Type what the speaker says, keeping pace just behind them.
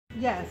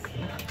Yes.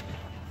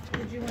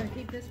 Did you want to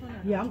keep this one?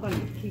 Or Yeah, I'm going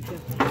to keep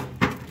this. I'll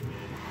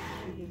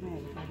get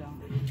mad if I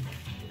don't.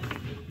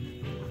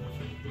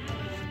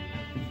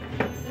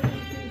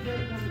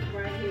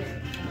 Right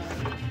here.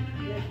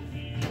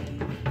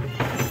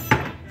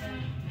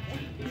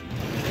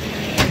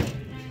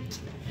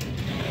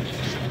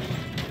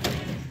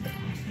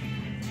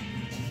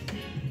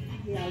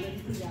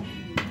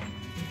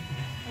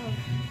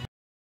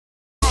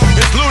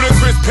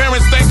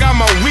 Parents think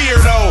I'm a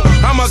weirdo.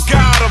 I'm a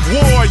god of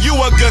war, you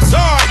a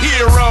guitar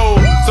hero.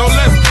 So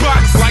let's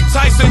box like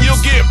Tyson,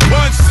 you'll get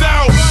punched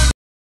out.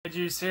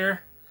 Shadjuice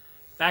here,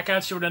 back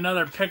at you with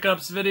another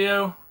pickups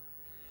video.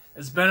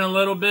 It's been a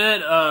little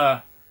bit.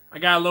 I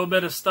got a little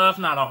bit of stuff,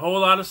 not a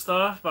whole lot of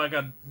stuff, but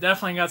I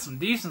definitely got some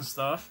decent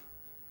stuff.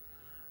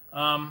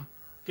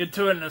 Get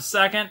to it in a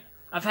second.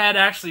 I've had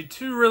actually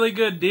 2 really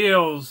good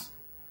deals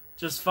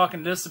just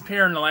fucking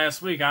disappear in the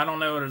last week. I don't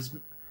know what it is.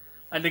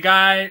 Like the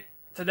guy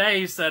today,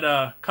 he said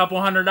a couple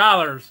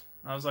 $100.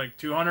 I was like,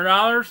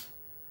 $200?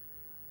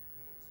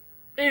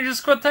 He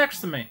just quit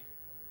texting me.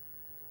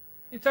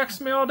 He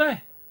texts me all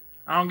day.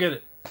 I don't get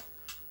it.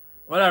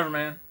 Whatever,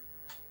 man.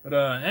 But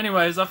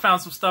anyways, I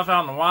found some stuff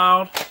out in the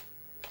wild.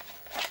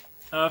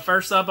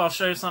 First up, I'll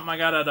show you something I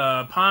got at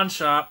a pawn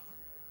shop.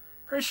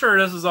 Pretty sure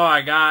this is all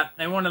I got.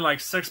 They wanted like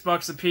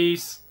 $6 a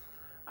piece.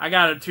 I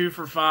got it 2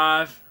 for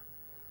 $5.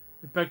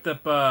 We picked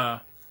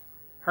up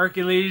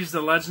Hercules,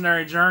 The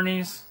Legendary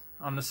Journeys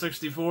on the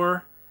 64. I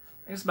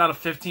think it's about a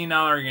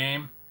 $15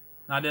 game.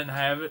 I didn't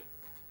have it.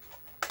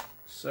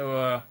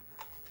 So,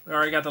 we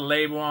already got the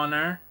label on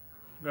there.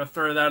 I'm going to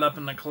throw that up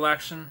in the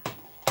collection.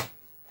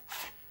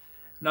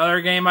 Another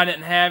game I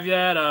didn't have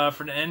yet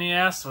for the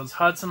NES was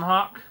Hudson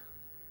Hawk.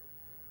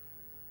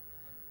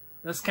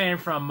 This came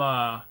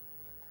from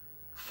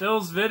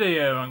Phil's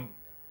Video in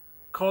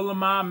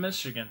Colima,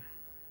 Michigan.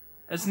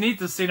 It's neat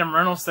to see them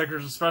rental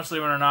stickers, especially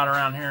when they're not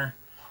around here.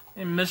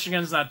 And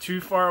Michigan's not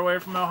too far away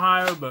from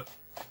Ohio, but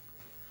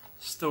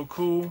still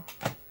cool.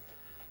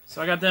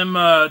 So I got them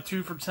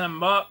 2 for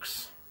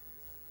 $10.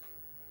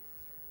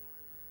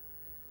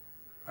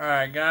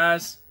 Alright,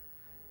 guys.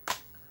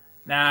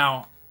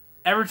 Now,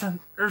 every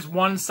time there's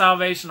one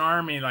Salvation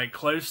Army like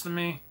close to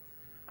me,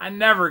 I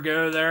never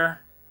go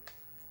there.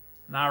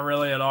 Not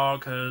really at all,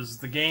 because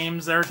the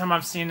games, every time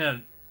I've seen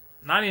it,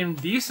 not even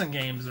decent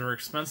games, are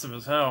expensive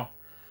as hell.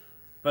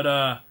 But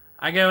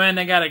I go in,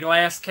 they got a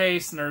glass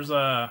case, and there's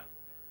a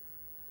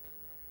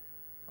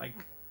like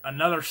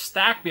another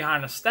stack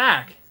behind a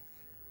stack.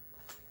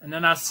 And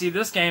then I see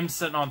this game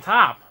sitting on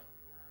top.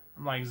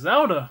 I'm like,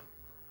 Zelda?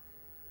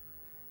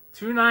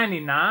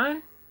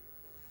 $2.99?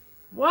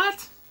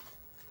 What?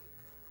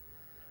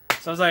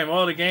 So I was like,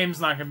 well, the game's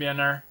not going to be in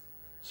there.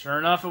 Sure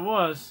enough, it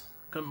was.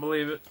 Couldn't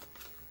believe it.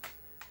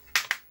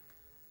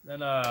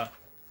 Then,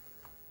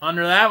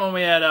 under that one,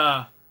 we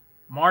had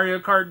Mario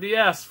Kart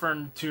DS for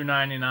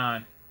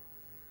 $2.99.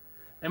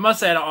 They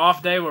must have had an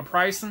off day with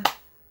pricing.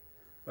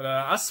 But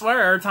I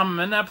swear, every time I'm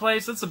in that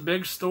place, it's a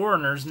big store,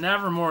 and there's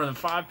never more than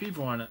 5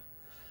 people in it.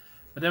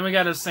 But then we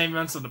got to St.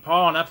 Vincent de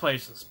Paul, and that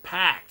place is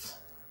packed.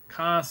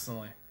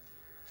 Constantly.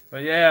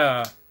 But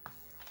yeah,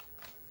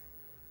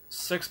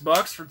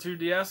 $6 for 2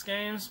 DS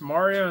games,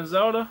 Mario and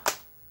Zelda.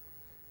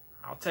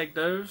 I'll take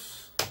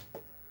those.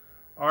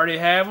 Already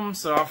have them,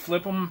 so I'll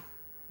flip them,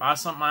 buy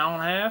something I don't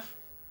have.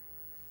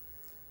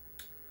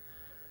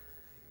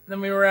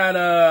 Then we were at,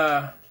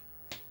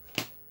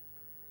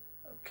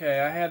 okay,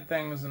 I had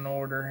things in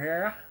order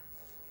here.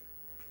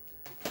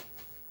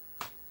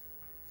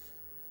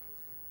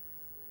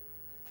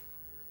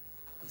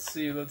 Let's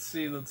see.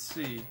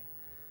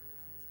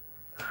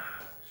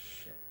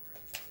 Shit.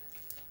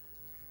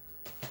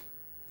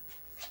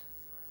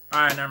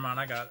 Alright, never mind,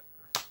 I got it.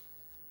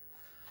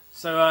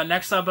 So,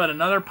 next up at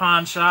another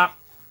pawn shop.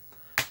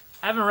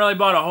 I haven't really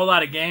bought a whole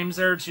lot of games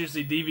there. It's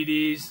usually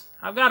DVDs.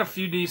 I've got a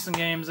few decent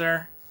games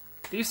there.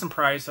 Decent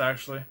price,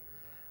 actually.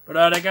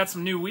 But they got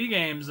some new Wii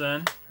games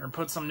in, or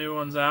put some new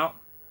ones out.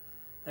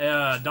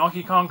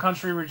 Donkey Kong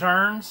Country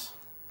Returns.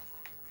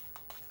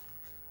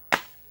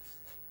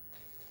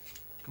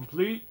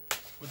 Complete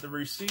with the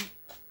receipt.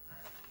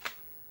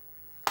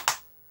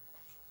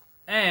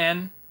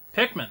 And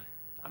Pikmin.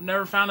 I've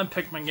never found a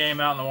Pikmin game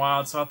out in the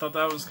wild, so I thought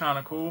that was kind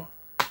of cool.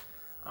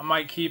 I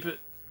might keep it.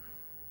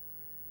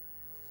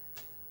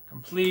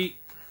 Complete.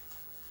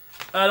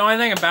 The only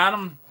thing about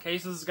them,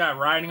 cases got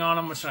writing on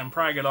them, which I can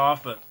probably get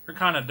off, but they're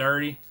kind of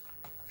dirty.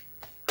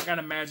 I got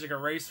a magic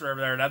eraser over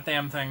there. That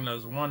damn thing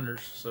does wonders,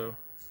 so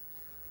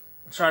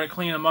I'll try to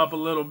clean them up a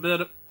little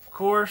bit, of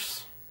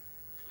course.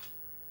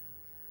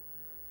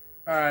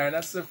 Alright,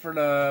 that's it for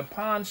the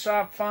pawn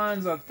shop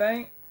finds, I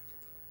think.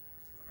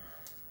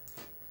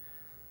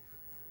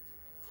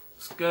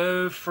 Let's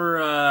go for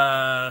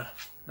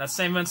that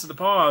St. Vincent de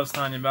Paul I was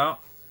telling you about.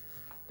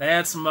 They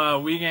had some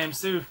Wii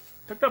games too.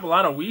 Picked up a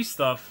lot of Wii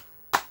stuff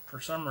for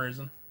some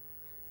reason.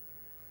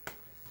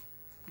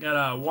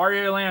 Got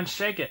Wario Land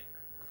Shake It.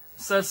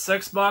 It says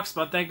 $6,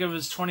 but I think it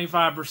was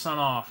 25%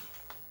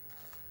 off.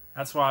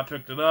 That's why I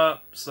picked it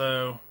up.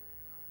 So,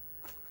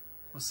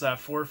 what's that?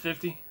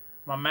 $4.50?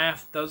 My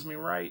math does me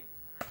right.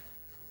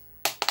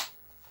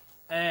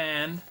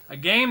 And a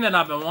game that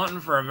I've been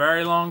wanting for a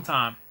very long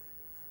time.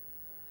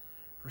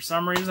 For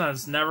some reason, I've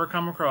just never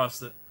come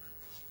across it.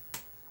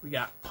 We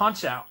got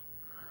Punch-Out!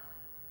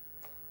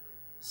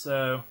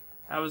 So,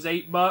 that was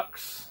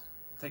 $8.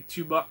 Take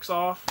 $2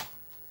 off.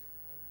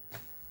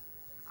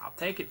 I'll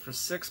take it for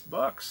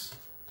 $6.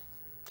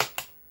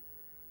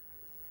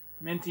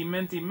 Minty,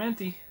 minty,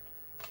 minty.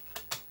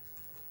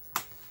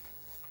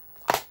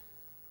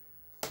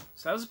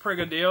 So that was a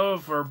pretty good deal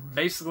for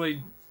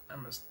basically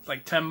almost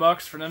like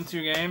 $10 for them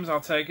 2 games. I'll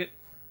take it.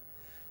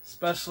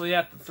 Especially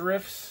at the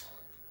thrifts.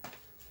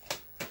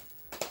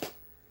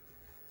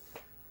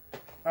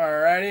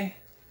 Alrighty.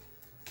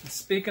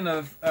 Speaking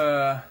of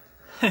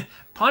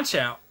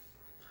Punch-Out!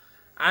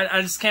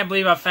 I just can't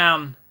believe I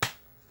found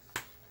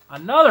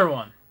another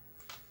one.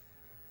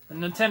 The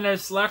Nintendo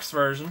Selects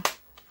version.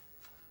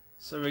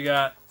 So we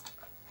got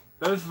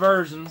both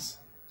versions.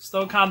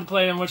 Still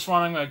contemplating which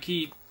one I'm going to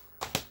keep.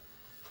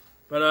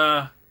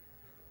 But,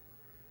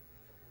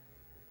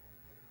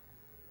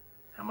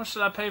 how much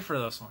did I pay for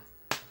this one?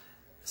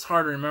 It's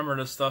hard to remember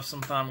this stuff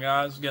sometimes,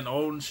 guys. I'm getting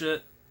old and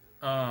shit.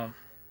 Trying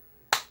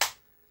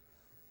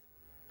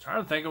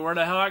to think of where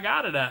the hell I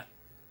got it at.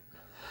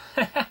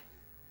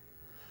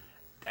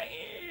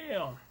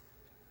 Damn.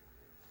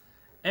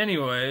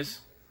 Anyways,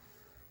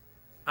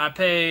 I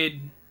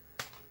paid...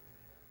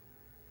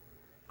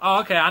 Oh,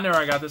 okay, I know where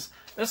I got this.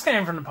 This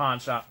came from the pawn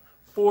shop.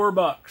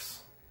 $4.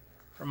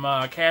 From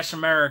Cash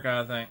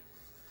America, I think.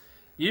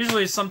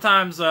 Usually,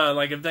 sometimes,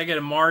 like if they get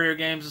a Mario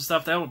games and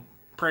stuff, they'll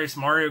price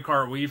Mario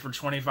Kart Wii for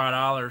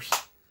 $25.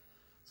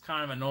 It's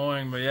kind of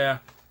annoying, but yeah.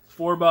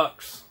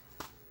 $4.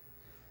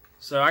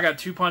 So I got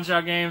 2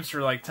 Punch-Out games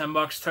for like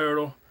 $10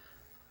 total.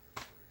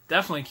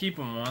 Definitely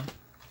keeping one.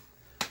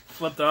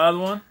 Flip the other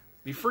one.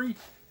 Be free.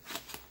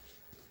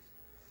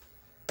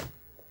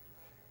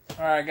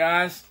 Alright,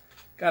 guys.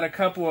 Got a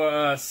couple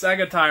of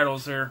Sega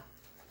titles here.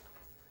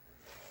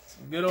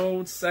 Some good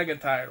old Sega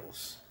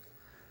titles.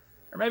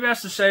 Or maybe I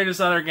should show you this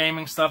other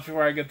gaming stuff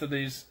before I get to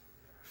these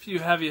few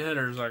heavy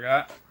hitters I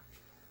got.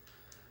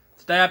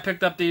 Today I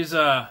picked up these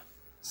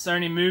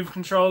Sony Move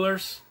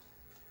controllers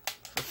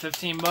for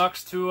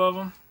 $15, 2 of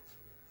them.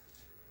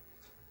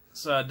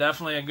 It's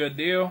definitely a good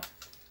deal.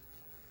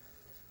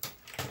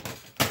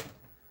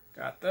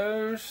 Got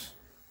those.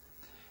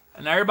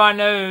 And everybody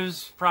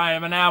knows, probably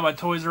by now, but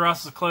Toys R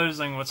Us is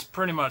closing, which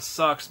pretty much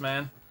sucks,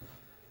 man.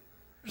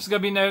 There's gonna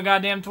be no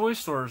goddamn toy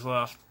stores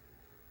left.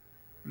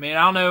 I mean,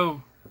 I don't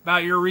know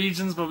about your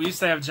regions, but we used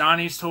to have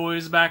Johnny's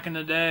Toys back in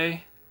the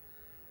day.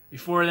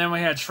 Before then, we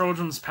had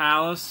Children's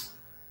Palace.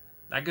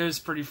 That goes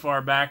pretty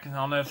far back. I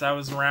don't know if that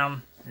was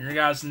around your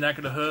guys' neck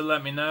of the hood.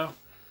 Let me know.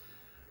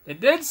 They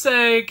did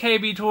say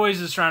KB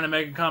Toys is trying to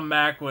make a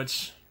comeback,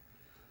 which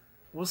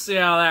we'll see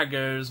how that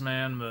goes,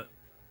 man. But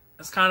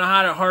it's kind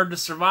of hard to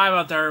survive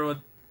out there with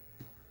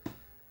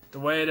the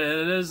way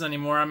that it is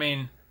anymore. I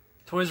mean,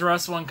 Toys R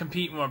Us wasn't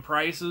competing with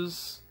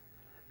prices.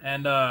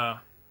 And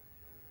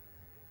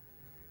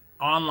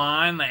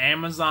online, the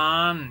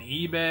Amazon and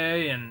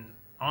eBay and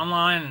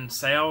online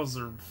sales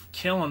are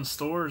killing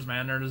stores,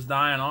 man. They're just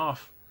dying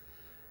off.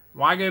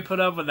 Why go put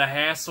up with the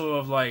hassle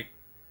of, like,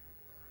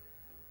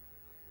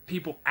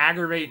 people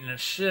aggravating the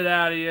shit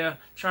out of you,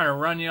 trying to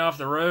run you off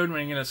the road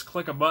when you can just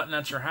click a button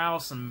at your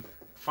house and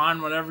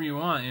find whatever you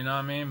want, you know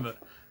what I mean? But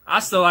I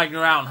still like to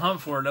go out and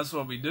hunt for it. That's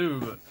what we do,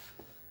 but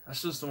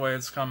that's just the way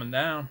it's coming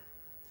down.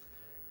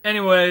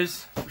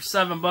 Anyways, for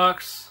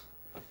 $7,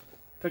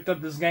 picked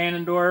up this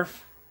Ganondorf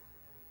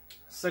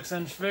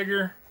 6-inch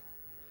figure.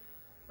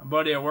 My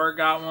buddy at work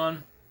got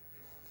one.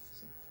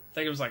 I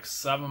think it was like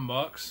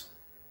 $7.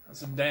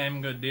 That's a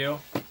damn good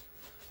deal.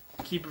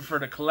 Keep it for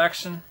the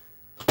collection.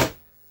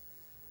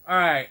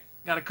 Alright,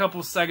 got a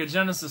couple Sega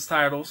Genesis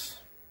titles.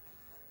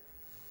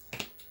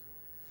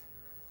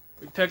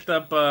 We picked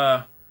up,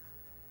 I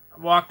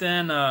walked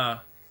in, I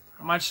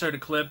might show the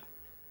clip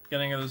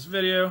beginning of this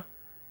video.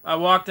 I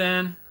walked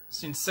in,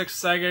 seen 6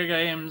 Sega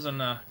games in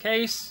the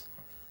case.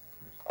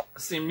 I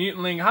seen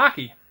Mutant League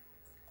Hockey.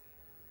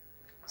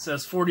 It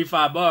says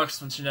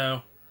 $45, which, you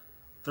know,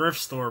 thrift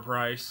store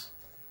price,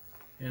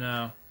 you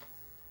know.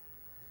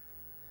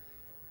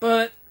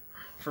 But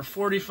for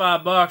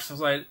 $45, I was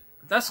like,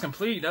 that's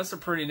complete. That's a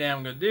pretty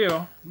damn good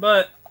deal.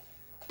 But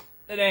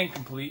it ain't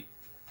complete.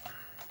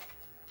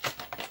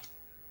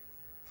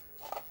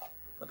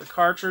 But the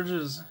cartridge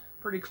is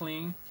pretty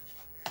clean.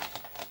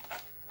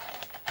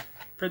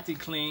 Pretty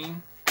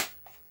clean.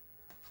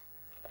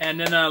 And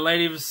then a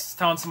lady was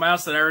telling somebody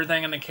else that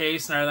everything in the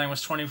case and everything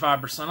was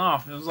 25%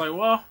 off. It was like,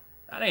 well,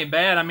 that ain't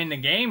bad. I mean, the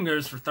game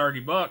goes for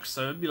 $30,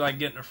 so it'd be like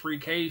getting a free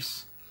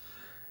case.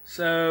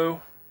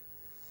 So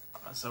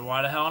I said,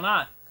 why the hell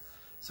not?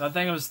 So I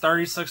think it was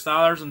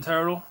 $36 in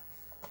total.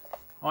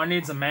 All I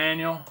need is a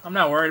manual. I'm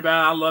not worried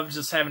about it. I love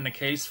just having the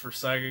case for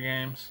Sega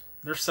games.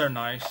 They're so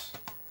nice.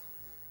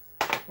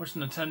 Wish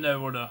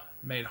Nintendo would have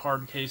made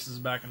hard cases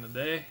back in the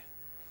day.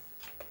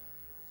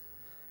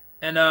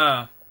 And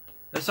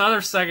this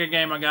other Sega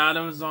game I got,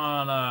 it was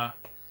on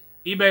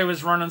eBay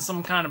was running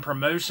some kind of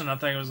promotion. I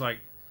think it was like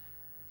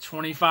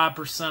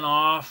 25%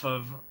 off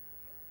of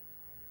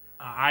an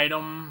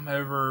item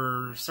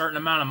over a certain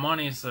amount of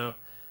money. So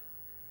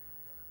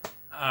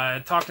I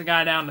talked the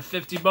guy down to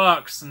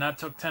 $50, and that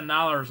took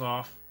 $10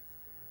 off.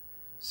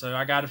 So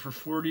I got it for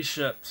 40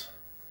 shipped.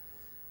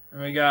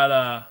 And we got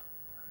a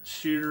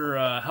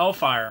shooter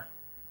Hellfire.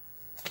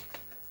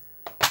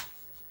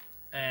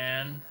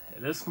 And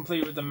it is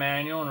complete with the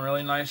manual in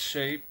really nice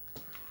shape.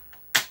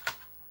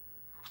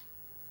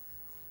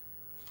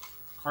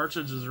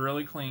 Cartridge is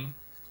really clean.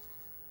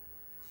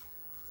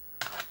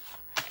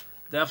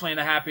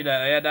 Definitely happy to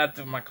add that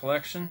to my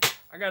collection.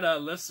 I got a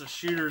list of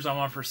shooters I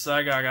want for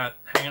Sega. I got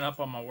hanging up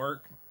on my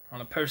work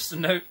on a post-it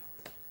note.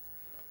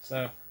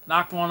 So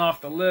knocked one off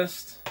the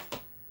list.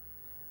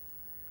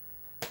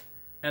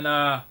 And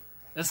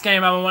this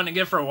game I've been wanting to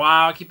get for a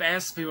while. I keep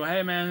asking people,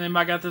 hey man,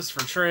 anybody got this for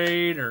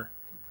trade? Or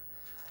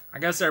I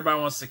guess everybody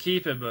wants to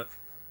keep it, but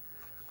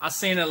I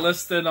seen it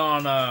listed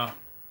on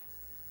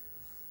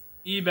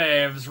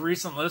eBay. It was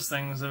recent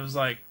listings. It was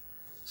like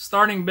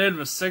starting bid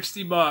was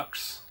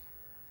 $60,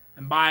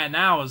 and buy it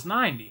now is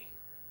 $90.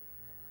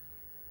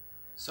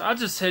 So I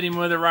just hit him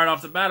with it right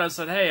off the bat. I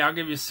said, hey, I'll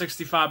give you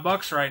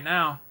 $65 right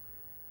now.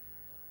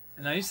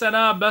 And he said,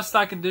 best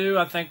I can do,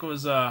 I think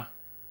was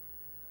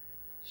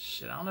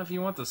shit, I don't know if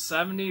you want the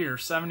 70 or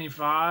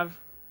 75,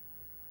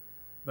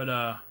 but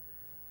I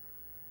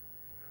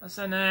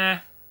said, nah,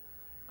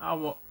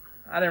 I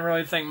didn't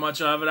really think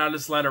much of it. I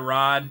just let it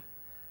ride.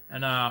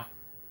 And the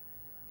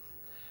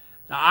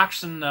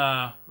auction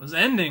was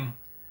ending,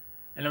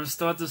 and it was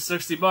still at the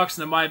 $60.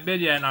 Nobody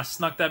bid yet, and I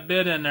snuck that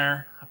bid in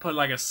there. I put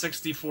like a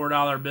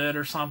 $64 bid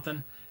or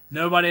something.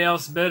 Nobody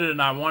else bid it,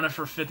 and I won it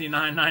for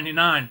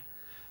 $59.99.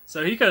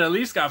 So he could at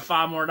least got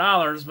 $5 more,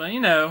 but you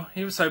know,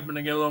 he was hoping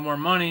to get a little more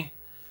money.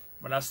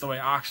 But that's the way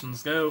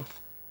auctions go.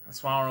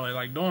 That's why I don't really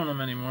like doing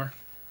them anymore.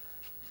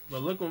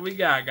 But look what we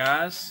got,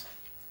 guys.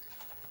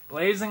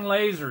 Blazing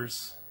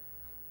Lasers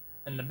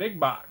in the big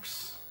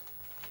box.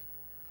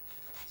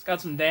 It's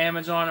got some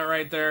damage on it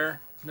right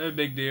there. No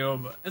big deal,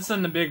 but it's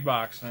in the big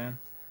box, man.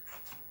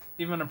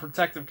 Even a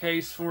protective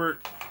case for it.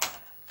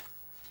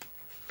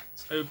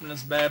 Let's open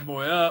this bad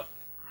boy up.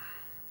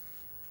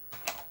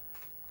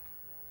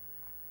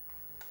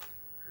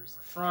 Here's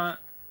the front.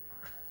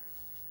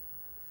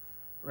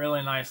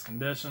 Really nice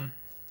condition.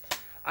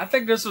 I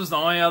think this was the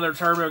only other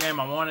Turbo game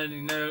I wanted.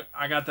 You know,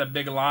 I got that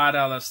big lot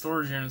out of that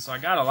storage unit, so I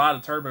got a lot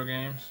of Turbo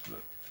games.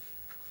 But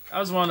that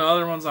was one of the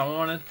other ones I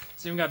wanted.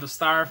 It's even got the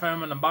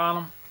styrofoam in the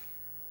bottom.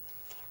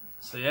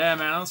 So yeah,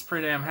 man, I was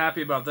pretty damn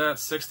happy about that.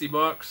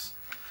 $60.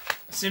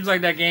 It seems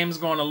like that game's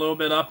going a little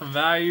bit up in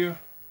value.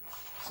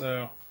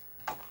 So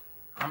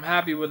I'm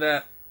happy with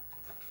that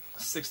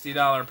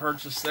 $60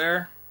 purchase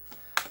there.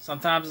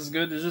 Sometimes it's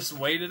good to just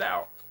wait it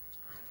out.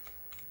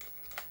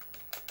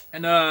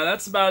 And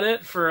that's about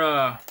it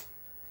for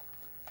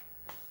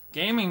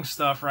gaming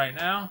stuff right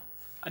now.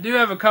 I do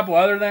have a couple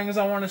other things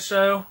I want to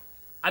show.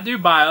 I do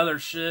buy other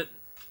shit,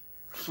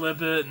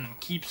 flip it, and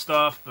keep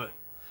stuff, but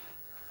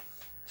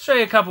I'll show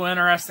you a couple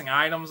interesting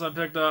items I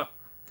picked up.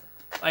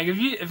 Like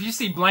if you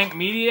see blank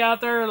media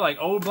out there, like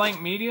old blank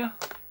media,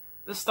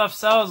 this stuff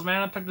sells,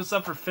 man. I picked this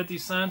up for 50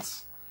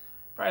 cents.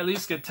 Probably at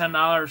least get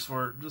 $10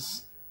 for it.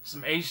 Just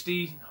some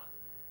HD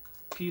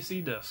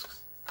PC discs.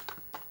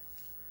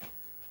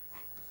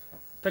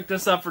 Picked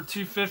this up for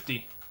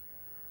 $2.50.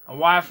 A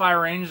Wi-Fi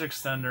range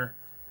extender.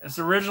 This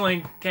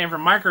originally came from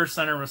Micro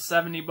Center with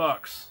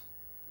 $70,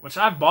 which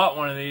I bought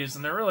one of these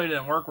and it really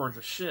didn't work worth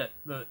a shit.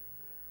 But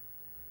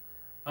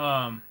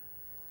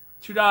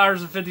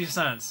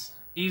 $2.50,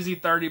 easy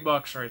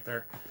 $30 right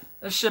there.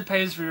 This shit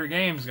pays for your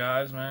games,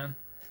 guys, man.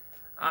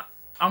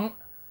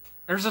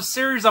 There's a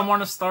series I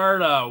want to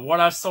start. What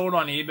I sold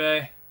on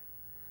eBay.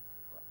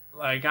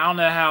 Like I don't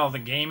know how the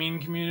gaming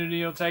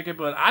community will take it,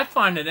 but I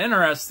find it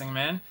interesting,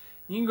 man.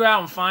 You can go out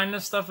and find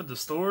this stuff at the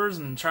stores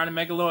and try to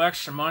make a little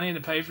extra money to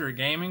pay for your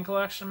gaming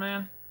collection,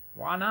 man.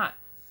 Why not?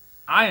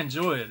 I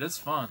enjoy it. It's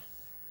fun.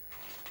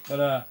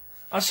 But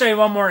I'll show you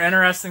one more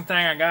interesting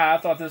thing I got.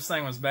 I thought this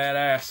thing was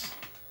badass.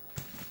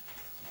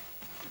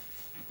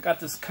 Got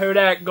this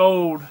Kodak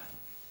Gold,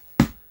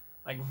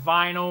 like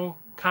vinyl,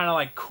 kind of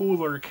like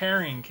cooler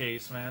carrying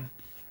case, man.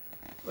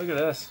 Look at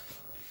this.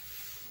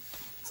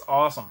 It's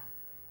awesome.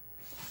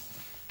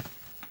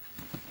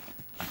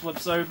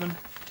 Flips open.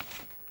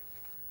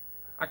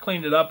 I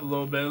cleaned it up a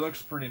little bit. It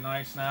looks pretty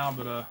nice now,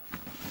 but I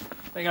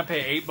think I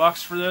paid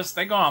 $8 for this.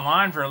 They go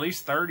online for at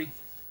least $30.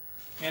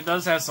 And it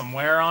does have some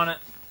wear on it.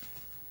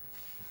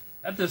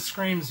 That just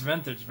screams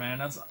vintage,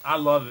 man. I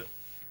love it.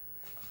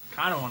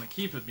 Kind of want to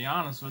keep it, to be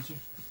honest with you.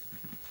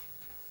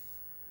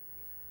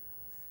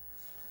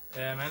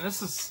 Yeah, man,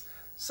 this is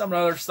some of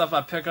the other stuff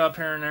I pick up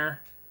here and there.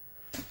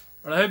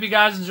 But I hope you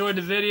guys enjoyed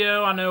the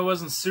video. I know it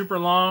wasn't super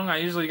long. I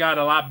usually got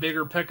a lot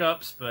bigger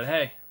pickups, but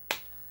hey,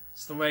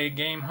 it's the way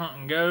game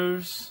hunting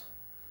goes.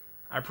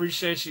 I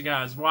appreciate you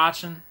guys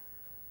watching.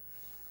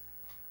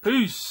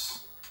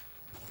 Peace.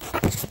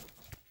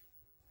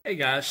 Hey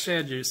guys,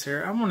 Shadjuice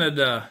here. I wanted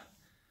to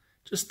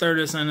just throw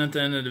this in at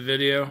the end of the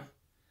video.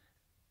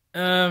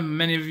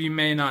 Many of you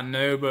may not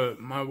know, but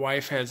my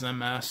wife has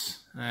MS,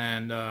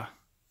 and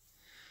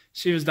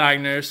she was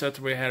diagnosed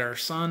after we had our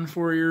son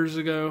 4 years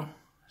ago.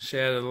 She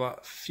had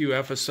few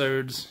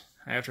episodes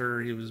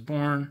after he was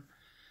born,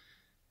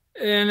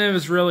 and it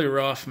was really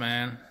rough,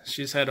 man.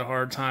 She's had a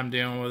hard time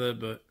dealing with it,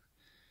 but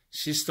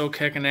she's still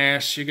kicking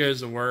ass. She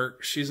goes to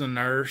work. She's a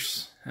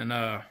nurse, and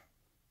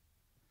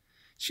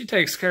she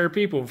takes care of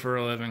people for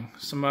a living.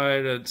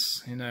 Somebody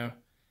that's, you know,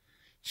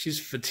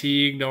 she's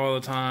fatigued all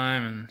the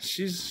time, and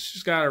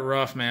she's got it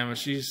rough, man, but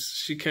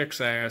she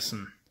kicks ass.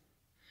 And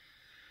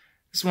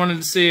just wanted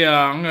to see,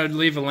 I'm going to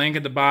leave a link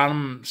at the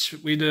bottom.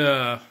 We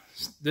did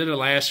it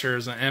last year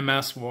as an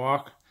MS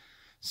walk.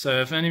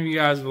 So if any of you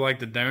guys would like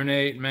to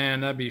donate,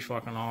 man, that'd be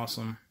fucking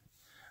awesome.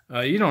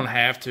 You don't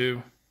have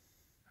to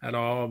at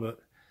all, but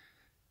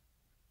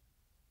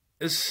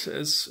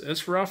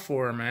it's rough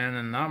for her, man,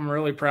 and I'm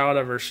really proud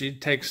of her.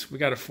 We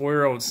got a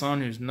 4-year-old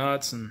son who's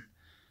nuts, and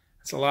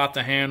it's a lot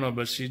to handle,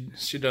 but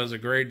she does a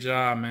great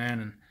job,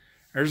 man. And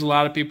there's a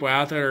lot of people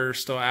out there that are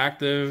still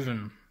active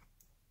and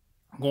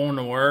going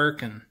to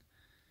work,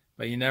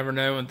 but you never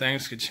know when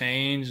things could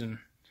change, and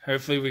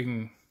hopefully we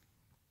can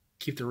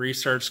keep the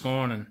research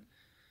going and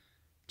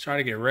try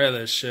to get rid of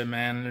this shit,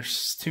 man.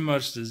 There's too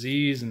much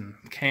disease and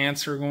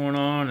cancer going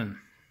on.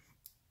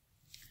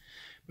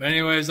 But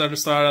anyways, I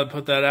just thought I'd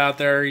put that out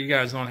there. You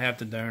guys don't have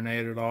to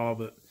donate at all,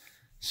 but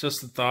it's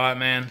just a thought,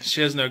 man.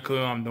 She has no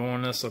clue I'm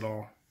doing this at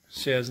all.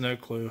 She has no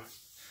clue.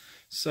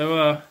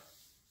 So,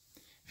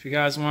 if you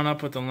guys want, I'll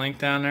put the link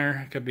down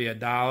there. It could be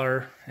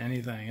 $1,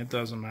 anything. It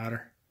doesn't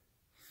matter.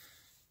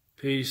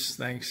 Peace.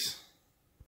 Thanks.